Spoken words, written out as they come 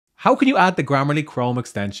How can you add the Grammarly Chrome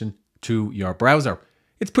extension to your browser?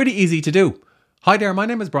 It's pretty easy to do. Hi there, my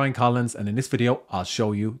name is Brian Collins, and in this video, I'll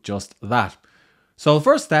show you just that. So the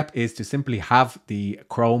first step is to simply have the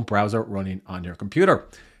Chrome browser running on your computer.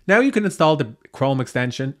 Now you can install the Chrome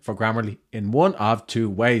extension for Grammarly in one of two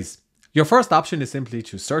ways. Your first option is simply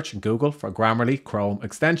to search in Google for Grammarly Chrome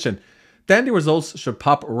extension. Then the results should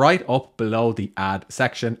pop right up below the add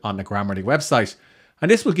section on the Grammarly website. And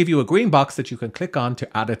this will give you a green box that you can click on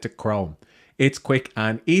to add it to Chrome. It's quick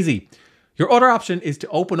and easy. Your other option is to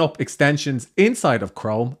open up extensions inside of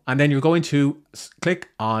Chrome, and then you're going to click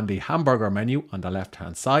on the hamburger menu on the left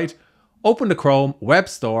hand side, open the Chrome Web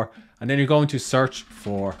Store, and then you're going to search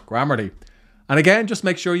for Grammarly. And again, just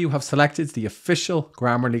make sure you have selected the official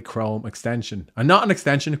Grammarly Chrome extension and not an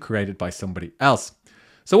extension created by somebody else.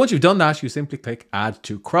 So once you've done that, you simply click Add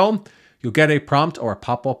to Chrome. You'll get a prompt or a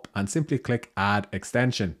pop-up and simply click Add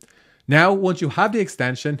Extension. Now, once you have the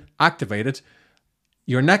extension activated,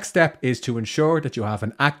 your next step is to ensure that you have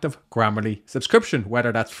an active Grammarly subscription,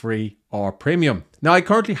 whether that's free or premium. Now, I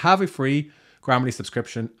currently have a free Grammarly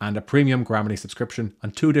subscription and a premium Grammarly subscription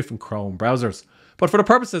on two different Chrome browsers. But for the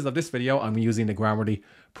purposes of this video, I'm using the Grammarly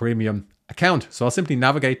premium account. So I'll simply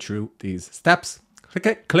navigate through these steps.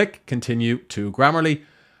 Click Continue to Grammarly,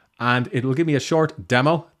 and it will give me a short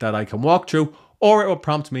demo that I can walk through, or it will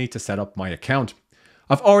prompt me to set up my account.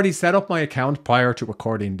 I've already set up my account prior to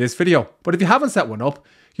recording this video, but if you haven't set one up,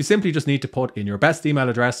 you simply just need to put in your best email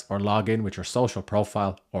address or log in with your social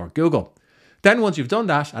profile or Google. Then once you've done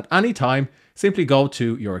that, at any time, simply go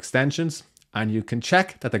to your extensions and you can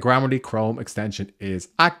check that the Grammarly Chrome extension is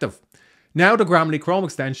active. Now the Grammarly Chrome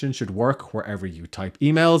extension should work wherever you type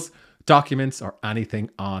emails, documents, or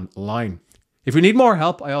anything online. If you need more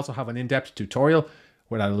help, I also have an in-depth tutorial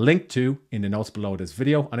which I'll link to in the notes below this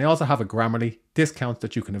video. And I also have a Grammarly discount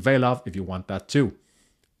that you can avail of if you want that too.